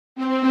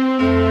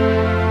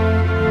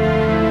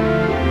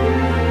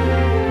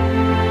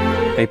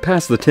Hey,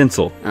 pass the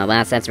tinsel. Oh,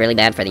 boss, that's really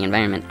bad for the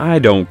environment. I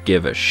don't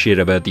give a shit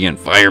about the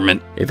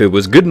environment. If it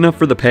was good enough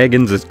for the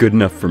pagans, it's good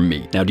enough for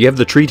me. Now, do you have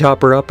the tree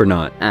topper up or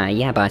not?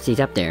 Yeah, boss, he's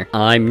up there.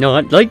 I'm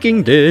not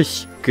liking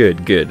this.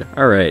 Good, good.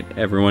 Alright,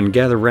 everyone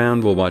gather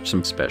round, we'll watch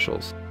some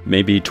specials.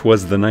 Maybe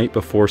 'Twas the Night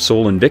Before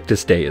Sol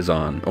Invictus Day is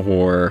on,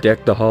 or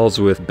Deck the Halls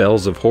with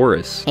Bells of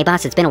Horus. Hey,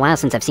 boss, it's been a while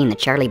since I've seen the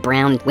Charlie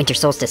Brown Winter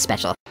Solstice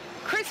special.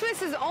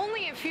 Christmas is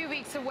only a few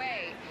weeks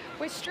away,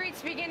 with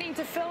streets beginning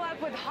to fill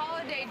up with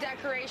holiday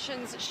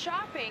decorations,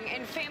 shopping,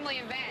 and family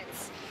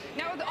events.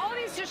 Now, with all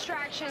these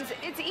distractions,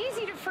 it's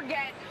easy to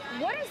forget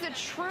what is the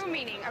true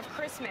meaning of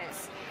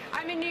Christmas.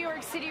 I'm in New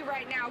York City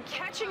right now,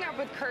 catching up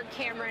with Kirk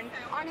Cameron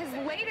on his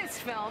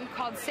latest film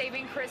called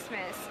Saving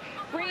Christmas,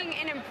 bringing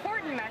an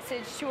important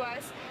message to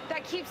us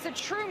that keeps the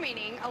true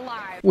meaning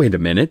alive. Wait a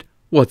minute,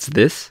 what's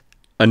this?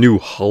 A new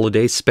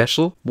holiday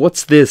special?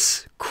 What's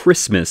this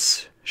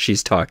Christmas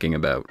she's talking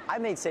about? I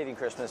made Saving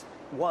Christmas,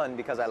 one,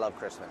 because I love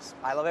Christmas.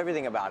 I love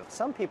everything about it.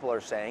 Some people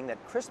are saying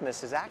that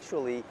Christmas is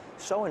actually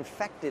so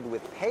infected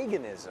with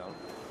paganism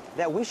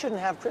that we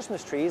shouldn't have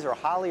Christmas trees or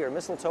holly or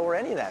mistletoe or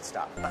any of that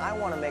stuff. I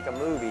want to make a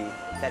movie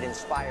that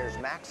inspires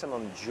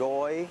maximum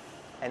joy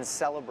and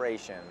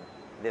celebration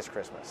this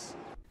Christmas.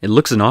 It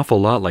looks an awful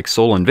lot like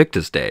Sol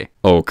Invictus Day.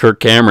 Oh,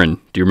 Kirk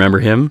Cameron, do you remember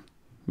him?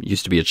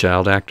 Used to be a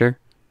child actor.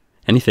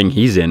 Anything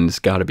he's in has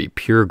got to be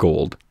pure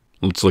gold.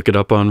 Let's look it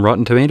up on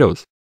Rotten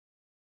Tomatoes.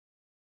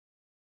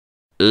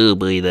 Oh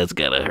boy, that's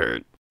gotta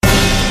hurt.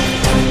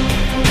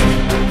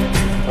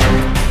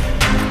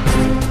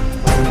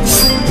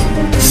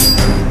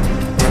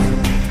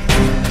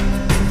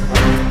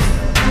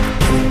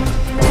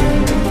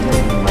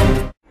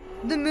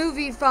 The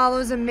movie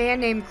follows a man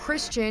named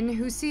Christian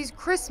who sees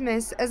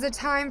Christmas as a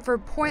time for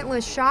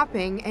pointless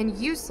shopping and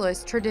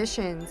useless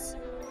traditions.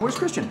 Where's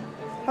Christian?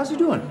 How's he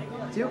doing?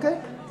 Is he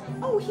okay?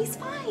 Oh, he's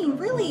fine,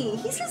 really.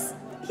 He's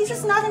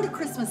just not into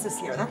Christmas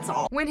this year, that's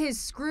all. When his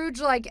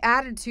Scrooge-like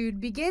attitude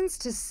begins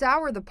to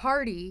sour the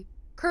party,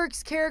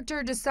 Kirk's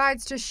character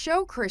decides to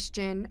show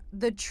Christian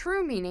the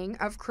true meaning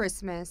of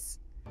Christmas.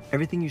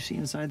 Everything you see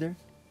inside there,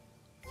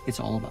 it's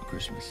all about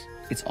Christmas.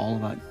 It's all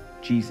about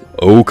Jesus.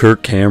 Oh,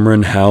 Kirk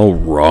Cameron, how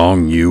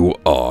wrong you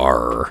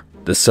are.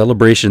 The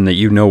celebration that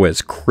you know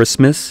as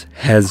Christmas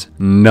has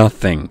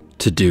nothing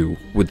to do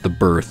with the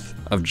birth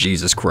of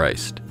Jesus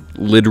Christ.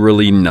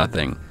 Literally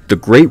nothing. The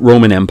great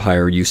Roman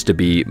Empire used to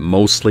be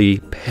mostly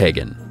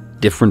pagan.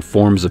 Different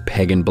forms of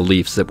pagan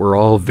beliefs that were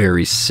all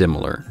very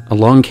similar.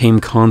 Along came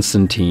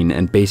Constantine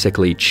and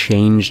basically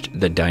changed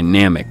the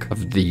dynamic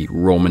of the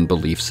Roman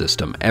belief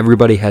system.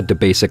 Everybody had to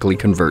basically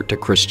convert to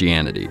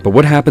Christianity. But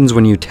what happens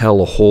when you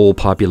tell a whole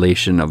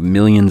population of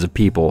millions of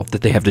people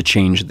that they have to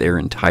change their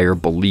entire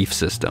belief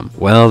system?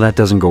 Well, that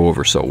doesn't go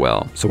over so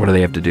well. So what do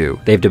they have to do?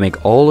 They have to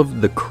make all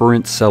of the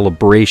current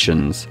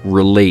celebrations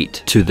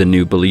relate to the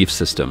new belief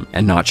system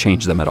and not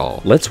change them at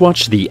all. Let's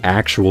watch the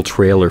actual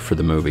trailer for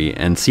the movie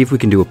and see if we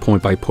can do a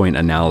point-by-point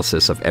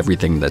analysis of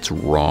everything that's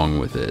wrong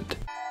with it.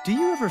 Do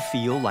you ever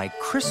feel like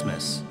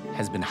Christmas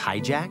has been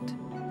hijacked?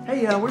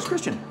 Hey, where's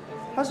Christian?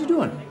 How's he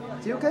doing?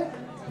 Is he okay?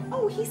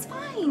 Oh, he's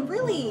fine,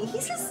 really.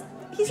 He's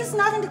just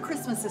not into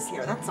Christmas this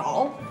year, that's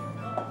all.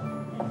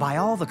 By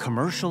all the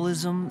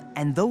commercialism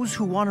and those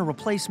who want to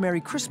replace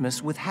Merry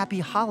Christmas with Happy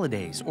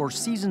Holidays or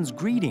Season's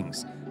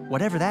Greetings,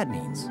 whatever that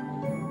means.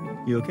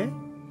 You okay?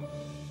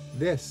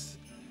 This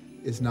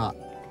is not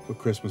what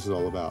Christmas is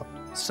all about.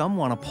 Some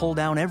want to pull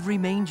down every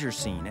manger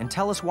scene and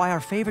tell us why our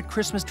favorite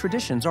Christmas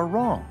traditions are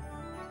wrong.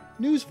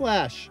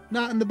 Newsflash,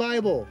 not in the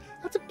Bible.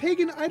 That's a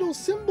pagan idol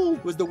symbol.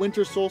 It was the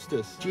winter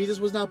solstice. Jesus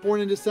was not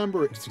born in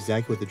December. It's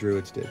exactly what the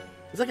Druids did.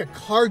 It's like a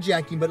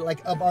carjacking, but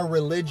like of our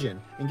religion.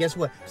 And guess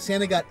what?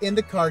 Santa got in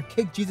the car,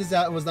 kicked Jesus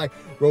out, and was like,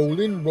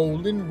 rolling,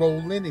 rolling,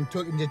 rolling, and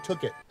just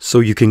took it. So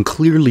you can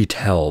clearly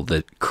tell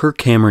that Kirk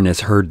Cameron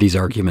has heard these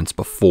arguments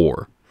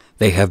before.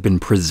 They have been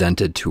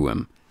presented to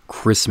him.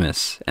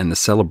 Christmas and the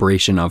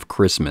celebration of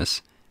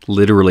Christmas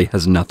literally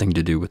has nothing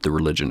to do with the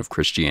religion of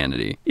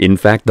Christianity. In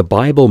fact, the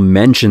Bible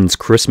mentions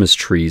Christmas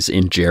trees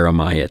in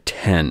Jeremiah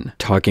 10,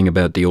 talking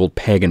about the old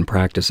pagan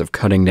practice of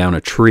cutting down a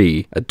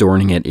tree,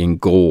 adorning it in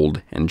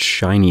gold and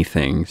shiny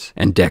things,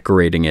 and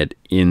decorating it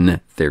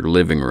in their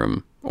living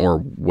room, or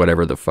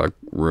whatever the fuck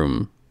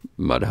room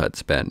Mud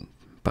Hut's been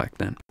back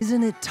then.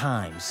 Isn't it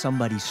time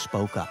somebody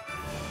spoke up?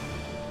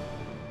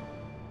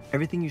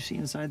 Everything you see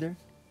inside there,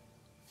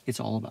 it's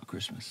all about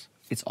Christmas.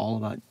 It's all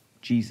about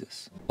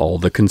Jesus. All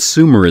the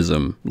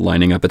consumerism,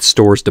 lining up at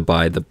stores to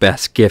buy the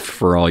best gift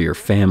for all your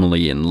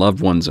family and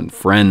loved ones and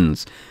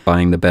friends,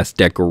 buying the best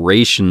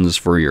decorations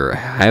for your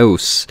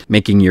house,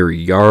 making your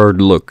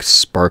yard look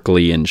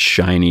sparkly and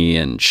shiny,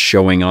 and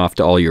showing off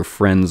to all your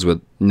friends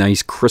with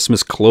nice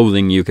Christmas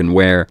clothing you can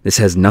wear. This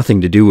has nothing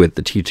to do with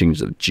the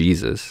teachings of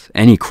Jesus.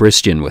 Any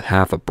Christian with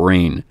half a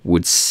brain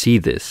would see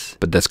this,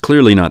 but that's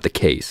clearly not the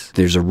case.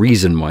 There's a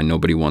reason why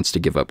nobody wants to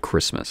give up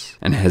Christmas,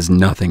 and it has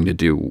nothing to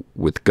do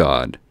with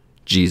God,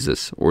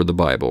 Jesus, or the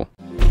Bible.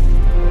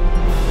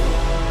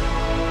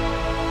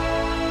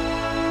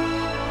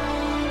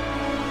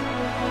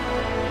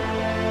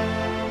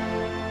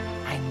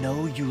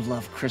 you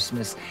love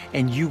Christmas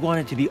and you want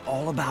it to be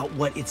all about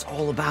what it's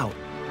all about.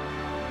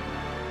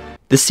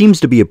 This seems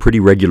to be a pretty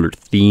regular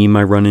theme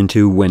I run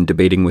into when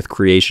debating with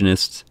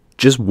creationists.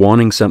 Just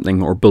wanting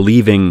something or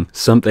believing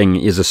something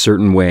is a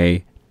certain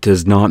way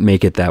does not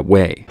make it that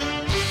way.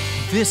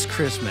 This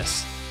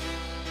Christmas,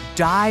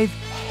 dive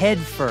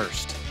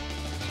headfirst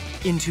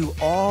into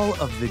all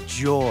of the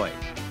joy,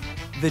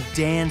 the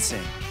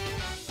dancing,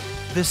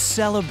 the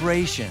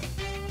celebration,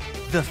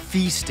 the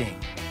feasting,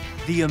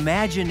 the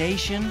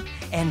imagination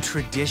and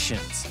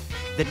traditions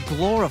that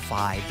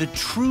glorify the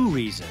true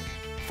reason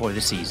for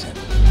the season.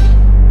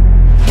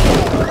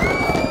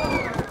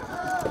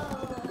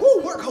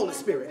 Ooh, work, Holy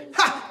Spirit.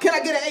 Ha! Can I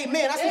get an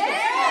amen? I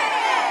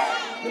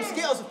see them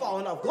scales are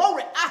falling off.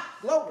 Glory!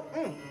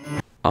 Glory!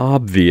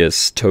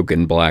 Obvious,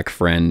 token black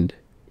friend,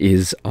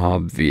 is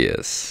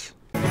obvious.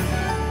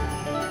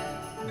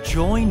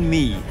 Join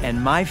me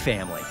and my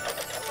family,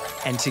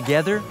 and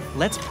together,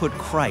 let's put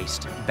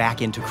Christ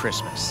back into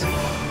Christmas.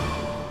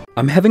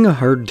 I'm having a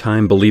hard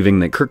time believing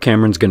that Kirk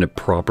Cameron's going to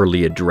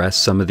properly address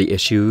some of the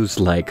issues,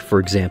 like,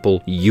 for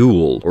example,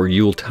 Yule, or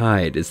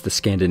Yuletide is the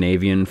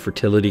Scandinavian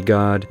fertility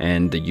god,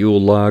 and the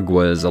Yule log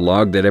was a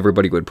log that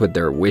everybody would put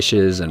their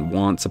wishes and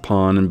wants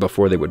upon and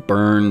before they would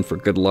burn for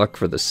good luck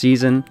for the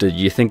season. Do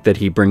you think that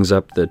he brings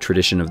up the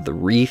tradition of the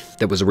wreath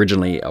that was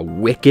originally a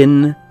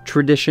Wiccan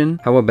tradition?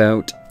 How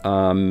about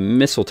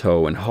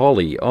mistletoe and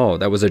holly? Oh,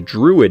 that was a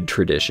Druid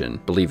tradition,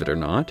 believe it or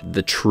not.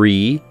 The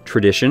tree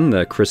tradition,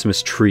 the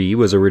Christmas tree,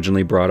 was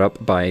originally brought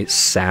up by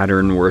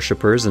Saturn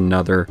worshippers,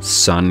 another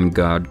sun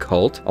god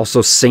cult.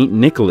 Also, Saint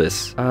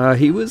Nicholas,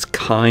 he was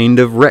kind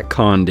of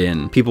retconned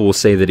in. People will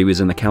say that he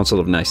was in the Council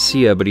of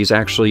Nicaea, but he's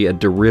actually a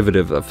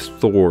derivative of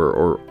Thor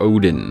or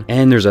Odin.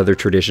 And there's other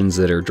traditions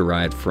that are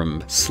derived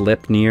from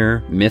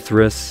Sleipnir,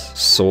 Mithras,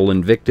 Sol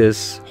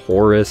Invictus,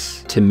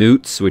 Horus,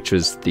 Timmuz, which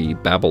was the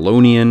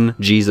Babylonian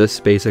Jesus,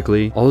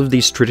 basically. All of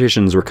these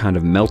traditions were kind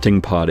of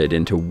melting potted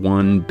into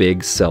one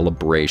big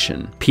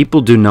celebration.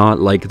 People do not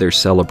like their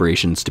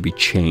celebrations to be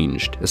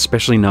changed,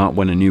 especially not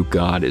when a new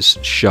god is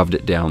shoved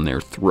it down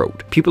their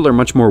throat. People are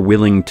much more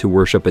willing to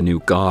worship a new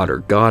god or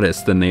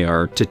goddess than they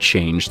are to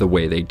change the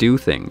way they do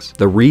things.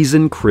 The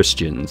reason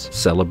Christians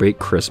celebrate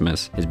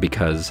Christmas is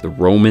because the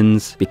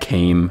Romans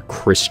became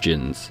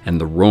Christians, and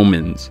the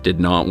Romans did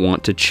not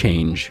want to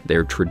change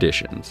their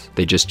traditions.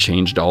 They just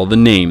changed all the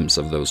names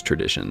of those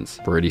traditions.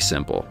 Pretty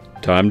simple.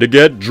 Time to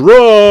get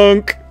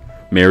drunk!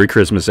 Merry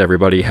Christmas,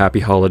 everybody. Happy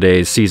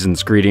holidays,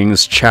 season's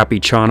greetings, Chappy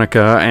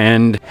Chanukah,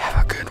 and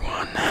have a good one.